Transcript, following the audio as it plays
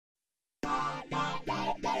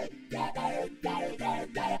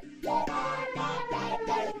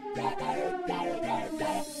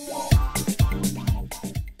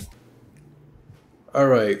All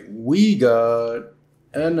right, we got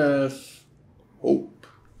NF Hope.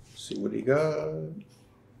 See what he got.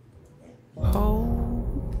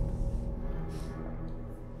 Hope.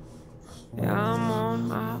 Yeah, I'm on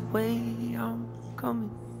my way. I'm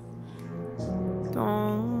coming.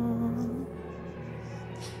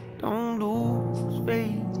 Don't lose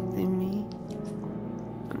faith in me.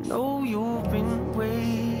 I know you've been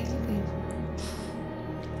waiting.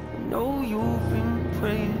 I know you've been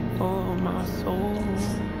praying for my soul.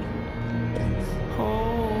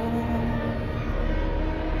 Oh,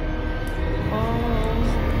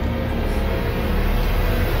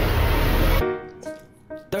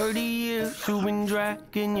 30 years you've been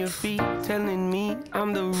dragging your feet, telling me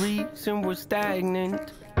I'm the reason we're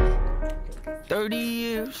stagnant. 30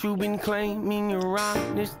 years you've been claiming you're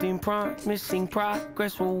honest and promising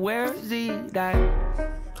progress. Well, where's it at?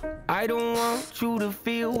 I don't want you to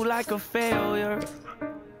feel like a failure.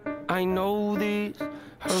 I know this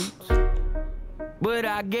hurts, but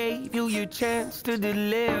I gave you your chance to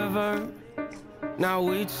deliver. Now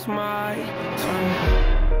it's my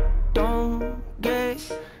turn. Don't get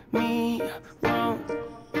me wrong.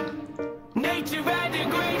 Nature had a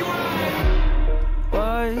great run,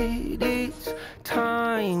 but it's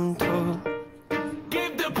time to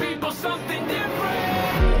give the people something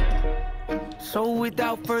different. So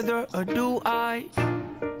without further ado, I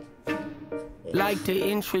like to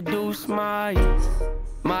introduce my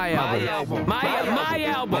album.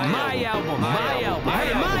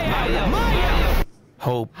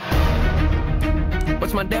 Hope.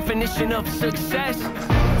 What's my definition of success?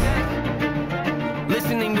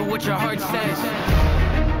 Listening to what your heart says.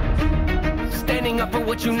 Standing up for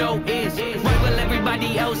what you know is right while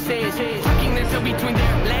everybody else is tucking their toe between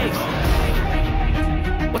their legs.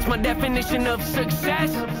 What's my definition of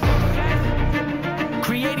success?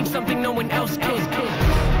 Creating something no one else can.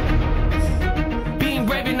 Being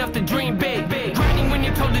brave enough to dream big. Grinding when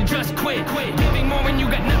you're told to just quit. Giving more when you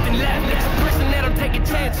got nothing left. It's a person that'll take a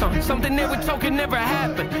chance on something they were told could never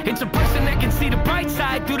happen. It's a person that can see the bright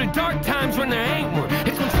side through the dark times when there ain't one.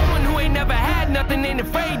 It's when someone who ain't never had nothing ain't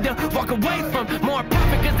afraid to walk away from more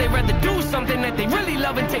profit because they rather do something that they really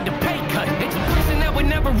love and take the pay cut. It's a person that would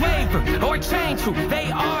never waver or change who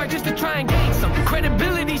they are just to try and gain some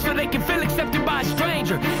credibility so they can feel accepted by a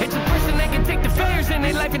stranger. It's a person that can take the failures in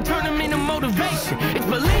their life and turn them into motivation. It's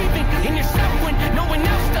believing in yourself when no one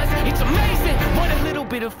else does. It's amazing what a little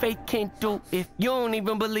bit of faith can do. If you don't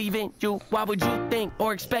even believe in you, why would you think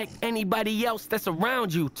or expect anybody else that's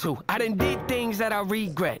around you to? I done did things that I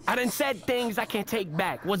regret. I done said things I can't take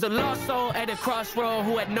back. Was a lost soul at a crossroad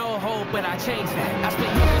who had no hope, but I changed that. I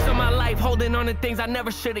spent years of my life holding on to things I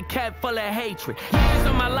never should have kept, full of hatred. Years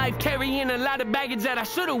of my life carrying a lot of baggage that I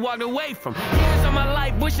should have walked away from. Years of my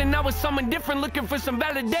life wishing I was someone different, looking for some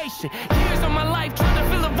validation. Years of my life trying to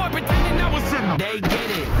fill a void, pretending I was certain. They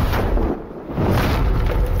get it.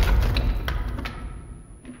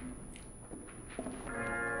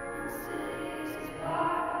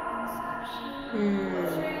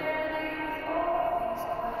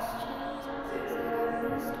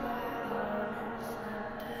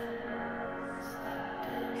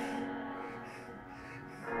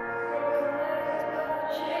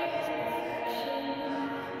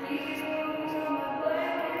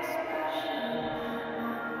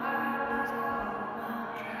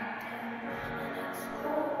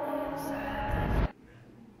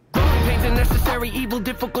 Evil,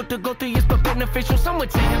 difficult to go through, yes, but beneficial. Some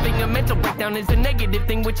would say having a mental breakdown is a negative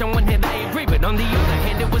thing, which on one hand I agree, but on the other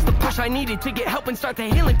hand it was the push I needed to get help and start the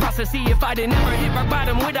healing process. See, if I'd never hit rock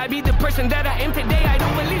bottom, would I be the person that I am today? I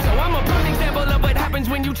don't believe so. I'm a perfect example of what happens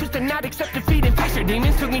when you choose to not accept defeat and face your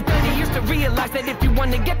demons. Took me 30 years to realize that if you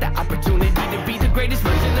want to get the opportunity to be the greatest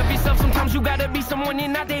version of yourself, sometimes you gotta be someone you're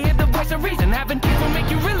not to hear the voice of reason. Having kids will make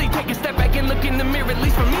you really take a step back and look in the mirror. At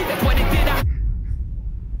least for me, that's what it did.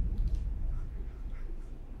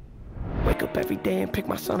 Wake up every day and pick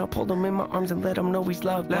my son up, hold him in my arms and let him know he's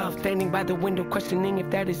loved. Standing by the window questioning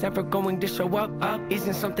if that is ever going to show up.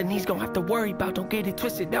 Isn't something he's gonna have to worry about, don't get it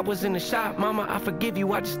twisted, that was in a shot. Mama, I forgive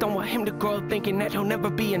you, I just don't want him to grow up thinking that he'll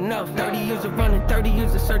never be enough. 30 years of running, 30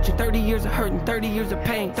 years of searching, 30 years of hurting, 30 years of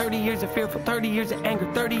pain, 30 years of fearful, 30 years of anger,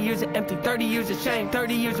 30 years of empty, 30 years of shame,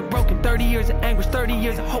 30 years of broken, 30 years of anguish, 30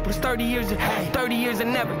 years of hopeless, 30 years of hate, 30 years of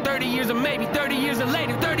never, 30 years of maybe, 30 years of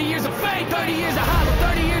later, 30 years of fate, 30 years of hollow,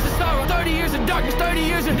 30 years of sorrow, 30 years of darkness, 30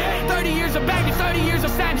 years of hate, 30 years of baggage, 30 years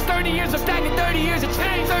of sadness, 30 years of stagnant, 30 years of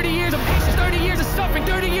change, 30 years of patience, 30 years of suffering,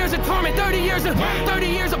 30 years of torment, 30 years of 30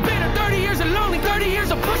 years of bitter, 30 years of lonely, 30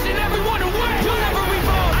 years of pushing everyone away.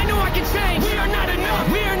 a change. We are not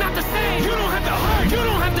enough. We are not the same. You don't have the heart. You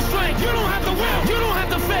don't have the strength. You don't have the will. You don't have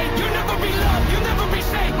the faith. You'll never be loved. You'll never be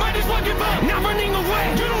safe. Might as well give up. Not running away.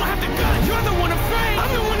 You don't have the guts. You're the one afraid.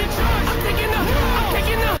 I'm the one in charge. I'm taking the. I'm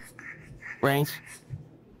taking the. Range.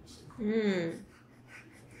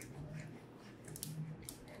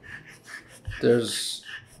 There's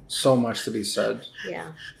so much to be said.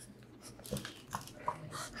 Yeah.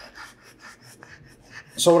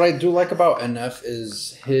 So what I do like about NF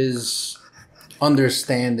is his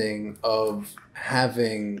understanding of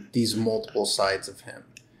having these multiple sides of him.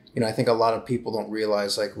 You know, I think a lot of people don't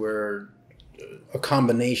realize like we're a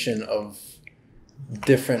combination of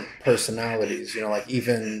different personalities. You know, like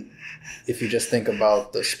even if you just think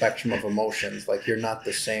about the spectrum of emotions, like you're not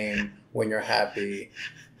the same when you're happy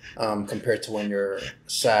compared to when you're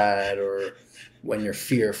sad or when you're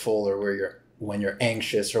fearful or when you're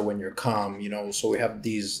anxious or when you're calm, you know. So we have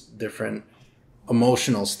these different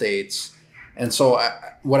emotional states. And so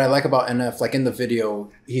what I like about NF, like in the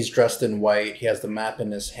video, he's dressed in white. He has the map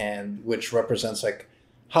in his hand, which represents like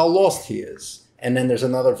how lost he is. And then there's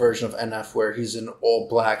another version of NF where he's in all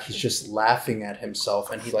black. He's just laughing at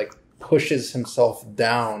himself and he like pushes himself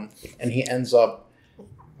down and he ends up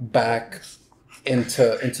back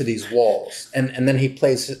into these walls. And then he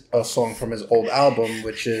plays a song from his old album,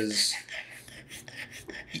 which is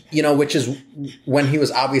when he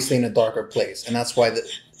was obviously in a darker place. And that's why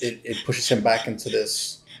it pushes him back into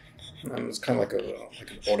this. It's kind of like an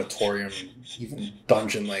auditorium, even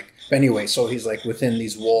dungeon like. But anyway, so he's like within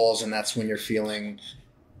these walls, and that's when you're feeling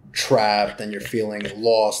trapped and you're feeling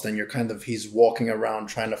lost, and he's walking around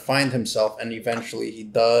trying to find himself, and eventually he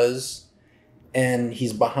does, and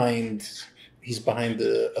he's behind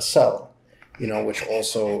a cell, you know, which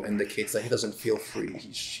also indicates that he doesn't feel free.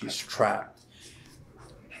 He's trapped.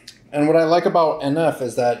 And what I like about NF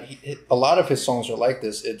is that a lot of his songs are like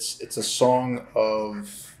this. It's a song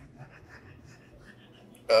of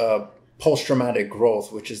post-traumatic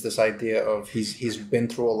growth, which is this idea of he's been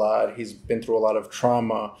through a lot. He's been through a lot of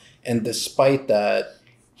trauma. And despite that,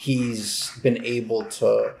 he's been able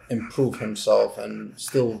to improve himself and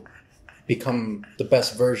still become the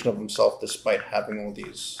best version of himself despite having all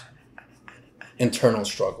these internal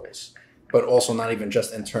struggles. But also not even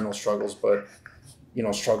just internal struggles, but you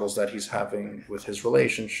know, struggles that he's having with his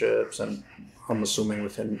relationships, and I'm assuming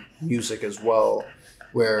within music as well,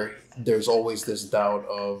 where there's always this doubt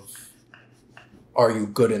of, are you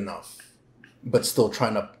good enough? But still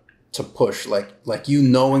trying to push, like you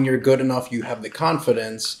knowing you're good enough, you have the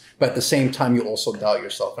confidence, but at the same time you also doubt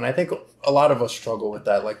yourself. And I think a lot of us struggle with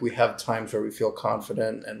that. Like we have times where we feel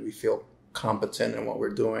confident and we feel competent in what we're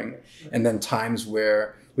doing, and then times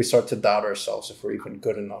where we start to doubt ourselves if we're even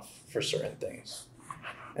good enough for certain things.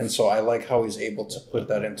 And so I like how he's able to put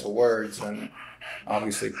that into words and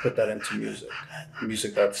obviously put that into music.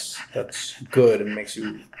 Music that's good and makes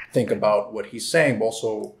you think about what he's saying, but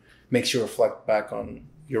also makes you reflect back on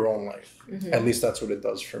your own life. Mm-hmm. At least that's what it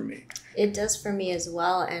does for me. It does for me as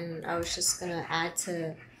well. And I was just going to add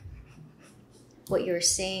to what you were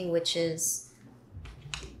saying, which is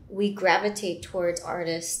we gravitate towards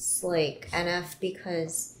artists like NF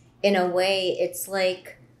because in a way it's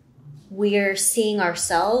like we're seeing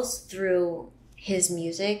ourselves through his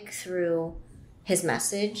music, through his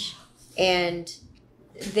message. And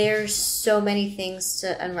there's so many things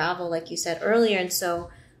to unravel, like you said earlier. And so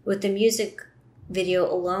with the music video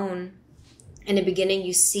alone, in the beginning,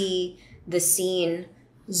 you see the scene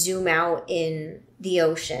zoom out in the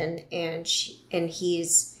ocean, and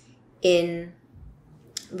he's in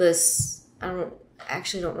this, I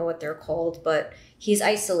don't know what they're called, but he's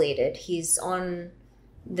isolated. He's on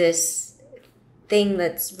this thing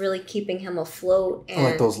that's really keeping him afloat. And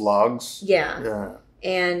like those logs? Yeah.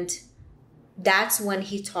 And that's when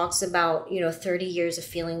he talks about, 30 years of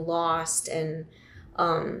feeling lost and,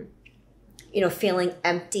 feeling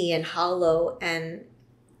empty and hollow. And,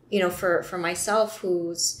 for myself,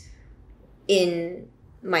 who's in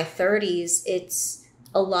my 30s, it's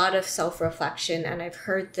a lot of self-reflection. And I've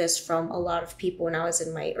heard this from a lot of people when I was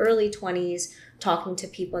in my early 20s, talking to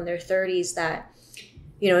people in their 30s that,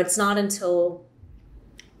 it's not until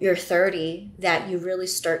you're 30 that you really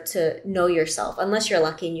start to know yourself, unless you're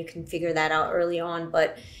lucky and you can figure that out early on.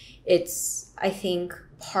 But it's, I think,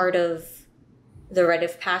 part of the rite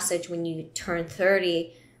of passage when you turn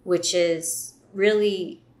 30, which is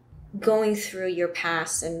really going through your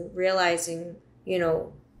past and realizing,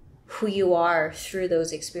 who you are through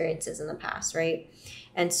those experiences in the past, right?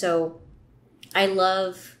 And so I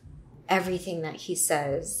love everything that he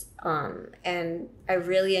says. And I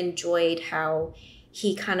really enjoyed how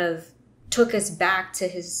he kind of took us back to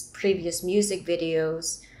his previous music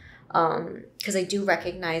videos, because I do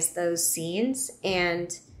recognize those scenes,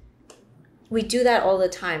 and we do that all the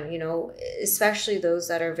time, you know, especially those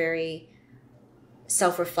that are very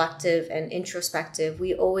self-reflective and introspective.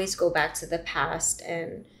 We always go back to the past,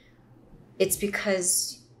 and it's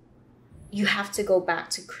because you have to go back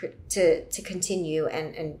to continue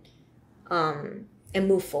and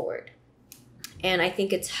move forward. And I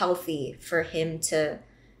think it's healthy for him to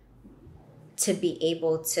be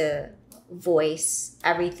able to voice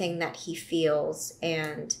everything that he feels.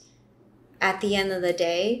 And at the end of the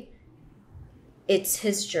day, it's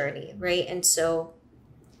his journey, right? And so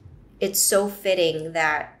it's so fitting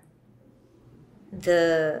that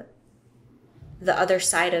the other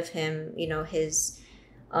side of him, you know, his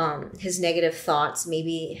negative thoughts,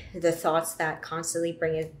 maybe the thoughts that constantly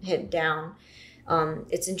bring him down.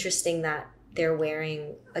 It's interesting that they're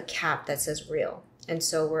wearing a cap that says real. And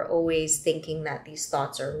so we're always thinking that these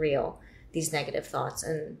thoughts are real, these negative thoughts.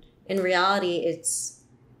 And in reality, it's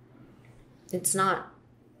not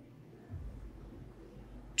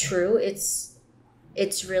true. It's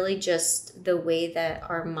really just the way that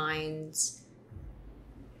our minds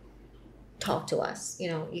talk to us. You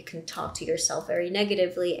know, you can talk to yourself very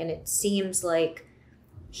negatively, and it seems like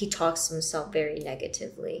he talks to himself very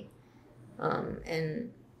negatively.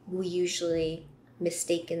 And we usually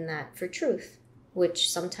mistaken that for truth, which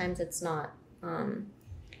sometimes it's not.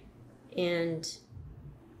 And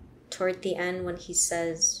toward the end, when he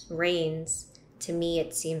says reigns, to me,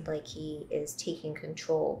 it seemed like he is taking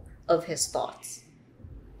control of his thoughts.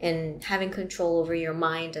 And having control over your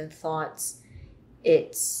mind and thoughts,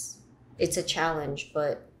 it's a challenge,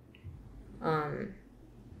 but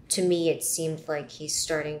to me, it seemed like he's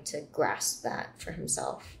starting to grasp that for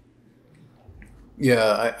himself.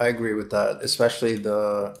 Yeah, I agree with that, especially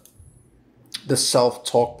the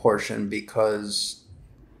self-talk portion, because,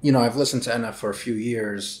 you know, I've listened to NF for a few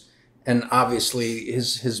years, and obviously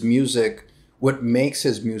his music, what makes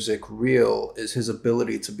his music real is his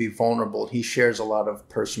ability to be vulnerable. He shares a lot of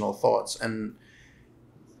personal thoughts, and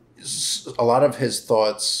a lot of his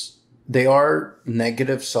thoughts, they are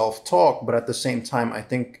negative self-talk, but at the same time, I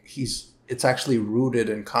think it's actually rooted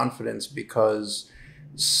in confidence, because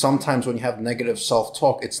sometimes when you have negative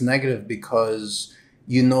self-talk, it's negative because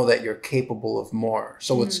you know that you're capable of more.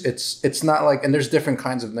 So it's not like, and there's different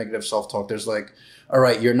kinds of negative self-talk. There's like, all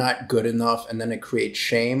right, you're not good enough, and then it creates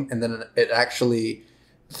shame, and then it actually,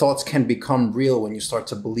 thoughts can become real when you start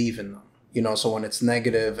to believe in them. You know, so when it's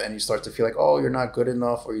negative and you start to feel like, oh, you're not good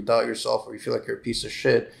enough, or you doubt yourself, or you feel like you're a piece of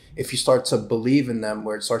shit, if you start to believe in them,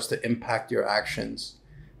 where it starts to impact your actions,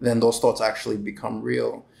 then those thoughts actually become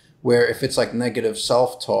real. Where if it's like negative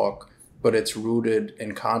self-talk, but it's rooted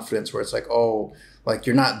in confidence, where it's like, oh, like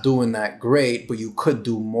you're not doing that great, but you could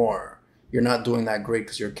do more. You're not doing that great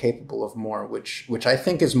because you're capable of more, which I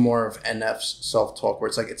think is more of NF's self-talk, where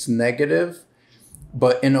it's like it's negative,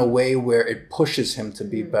 but in a way where it pushes him to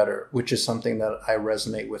be better, which is something that I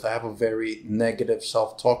resonate with. I have a very negative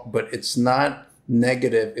self-talk, but it's not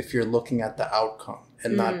negative if you're looking at the outcome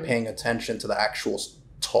and not paying attention to the actual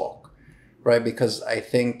talk, right? Because I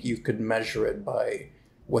think you could measure it by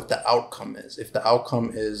what the outcome is. If the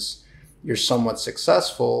outcome is you're somewhat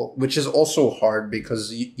successful, which is also hard,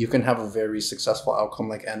 because you can have a very successful outcome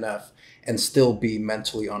like NF and still be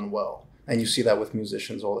mentally unwell. And you see that with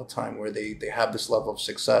musicians all the time, where they have this level of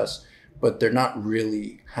success, but they're not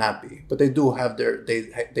really happy. But they do have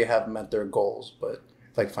they have met their goals, but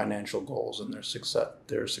like financial goals, and their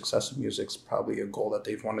success in music's probably a goal that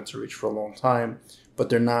they've wanted to reach for a long time, but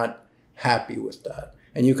they're not happy with that.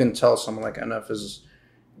 And you can tell someone like NF has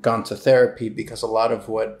gone to therapy, because a lot of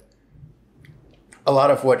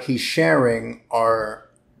what he's sharing are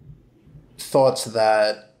thoughts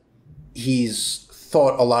that he's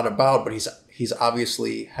thought a lot about, but he's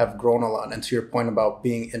obviously have grown a lot. And to your point about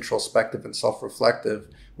being introspective and self-reflective,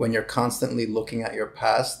 when you're constantly looking at your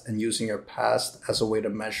past and using your past as a way to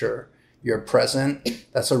measure your present,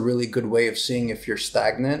 that's a really good way of seeing if you're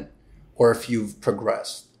stagnant or if you've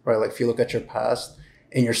progressed, right? Like if you look at your past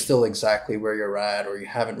and you're still exactly where you're at, or you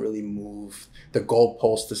haven't really moved, the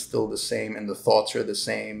goalpost is still the same and the thoughts are the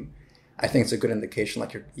same, I think it's a good indication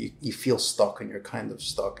like you feel stuck, and you're kind of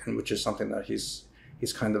stuck, and which is something that he's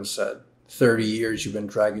kind of said. 30 years you've been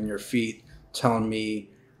dragging your feet, telling me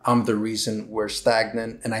I'm the reason we're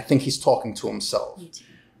stagnant. And I think he's talking to himself,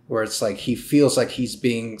 where it's like he feels like he's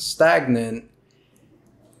being stagnant.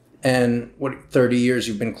 And 30 years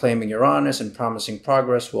you've been claiming you're honest and promising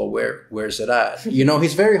progress. Well, where's it at? You know,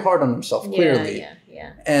 he's very hard on himself, clearly.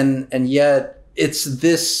 Yeah. And yet it's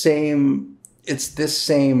this same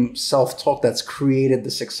self-talk that's created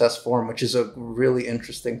the success for him, which is a really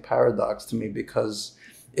interesting paradox to me, because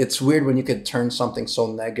it's weird when you could turn something so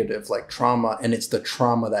negative like trauma, and it's the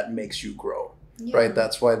trauma that makes you grow. Yeah. Right?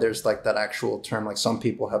 That's why there's like that actual term. Like some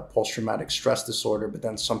people have post-traumatic stress disorder, but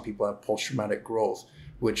then some people have post-traumatic growth,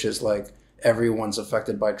 which is like everyone's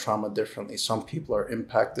affected by trauma differently. Some people are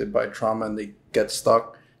impacted by trauma and they get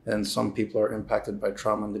stuck, and some people are impacted by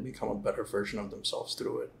trauma and they become a better version of themselves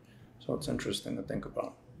through it. So it's interesting to think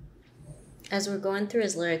about. As we're going through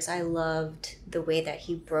his lyrics, I loved the way that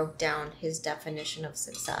he broke down his definition of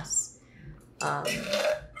success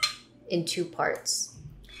in two parts.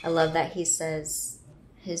 I love that he says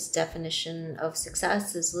his definition of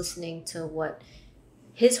success is listening to what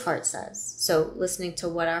his heart says. So listening to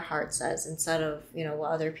what our heart says instead of,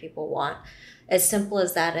 what other people want. As simple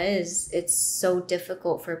as that is, it's so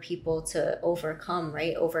difficult for people to overcome,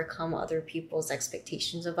 right? Overcome other people's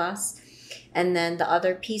expectations of us. And then the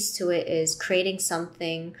other piece to it is creating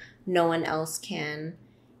something no one else can,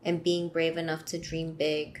 and being brave enough to dream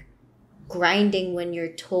big, grinding when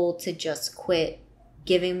you're told to just quit,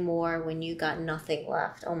 giving more when you got nothing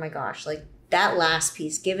left. Oh my gosh, like that last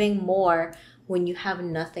piece, giving more when you have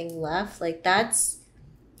nothing left. Like that's,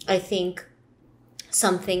 I think,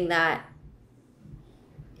 something that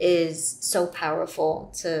is so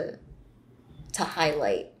powerful to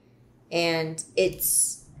highlight. And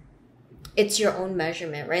it's your own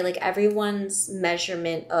measurement, right? Like everyone's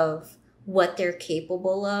measurement of what they're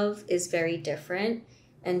capable of is very different.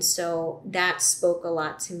 And so that spoke a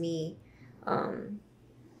lot to me,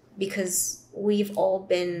 because we've all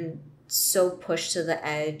been so pushed to the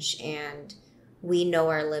edge and we know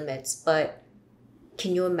our limits, but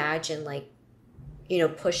can you imagine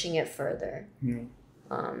pushing it further? Yeah.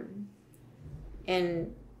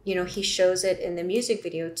 And he shows it in the music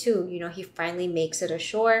video too. He finally makes it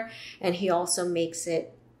ashore, and he also makes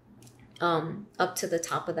it up to the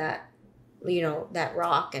top of that, that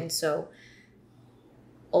rock. And so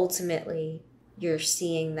ultimately you're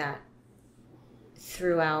seeing that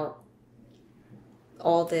throughout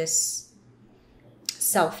all this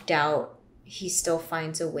self-doubt, he still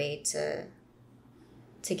finds a way to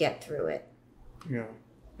get through it. Yeah.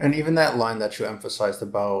 And even that line that you emphasized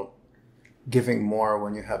about giving more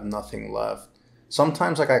when you have nothing left.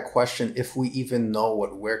 Sometimes I question if we even know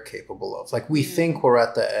what we're capable of. Like we think we're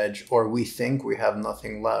at the edge, or we think we have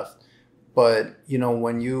nothing left. But,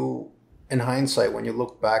 when you, in hindsight, when you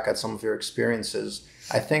look back at some of your experiences,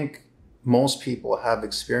 I think most people have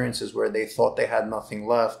experiences where they thought they had nothing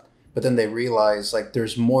left, but then they realize like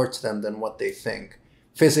there's more to them than what they think.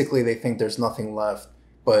 Physically, they think there's nothing left,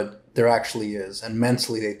 but there actually is. And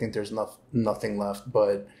mentally, they think there's nothing left,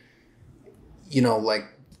 but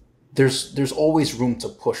there's always room to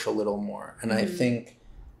push a little more. And I think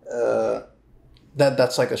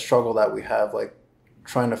that's like a struggle that we have, like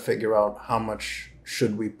trying to figure out how much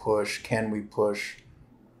should we push, can we push,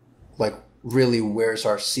 like really where's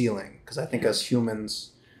our ceiling? Because I think as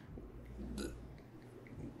humans,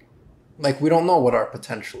 like we don't know what our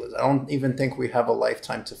potential is. I don't even think we have a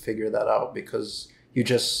lifetime to figure that out, because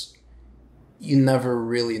you never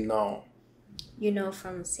really know.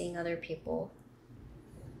 From seeing other people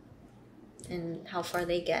and how far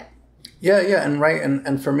they get. Yeah,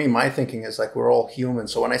 and for me, my thinking is like we're all human.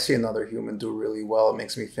 So when I see another human do really well, it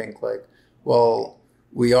makes me think like, well,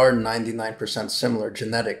 we are 99% similar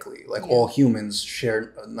genetically. Like all humans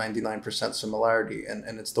share 99% similarity,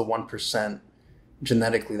 and it's the 1%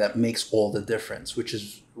 genetically that makes all the difference, which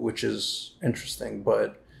is interesting.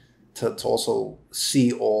 But to also see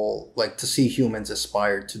to see humans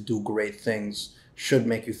aspire to do great things should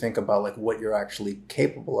make you think about like what you're actually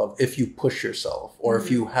capable of if you push yourself, or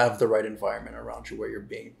if you have the right environment around you where you're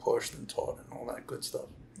being pushed and taught and all that good stuff.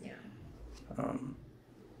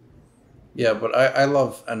 Yeah. But I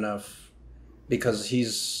love NF because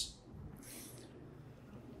he's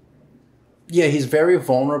very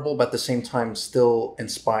vulnerable, but at the same time still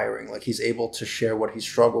inspiring. Like he's able to share what he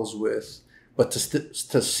struggles with, but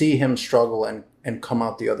to see him struggle and come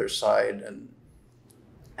out the other side and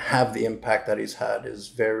have the impact that he's had is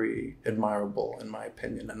very admirable in my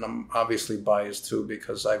opinion. And I'm obviously biased too,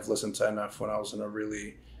 because I've listened to NF when I was in a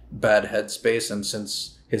really bad headspace, and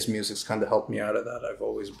since his music's kind of helped me out of that, I've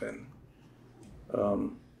always been a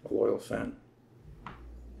loyal fan.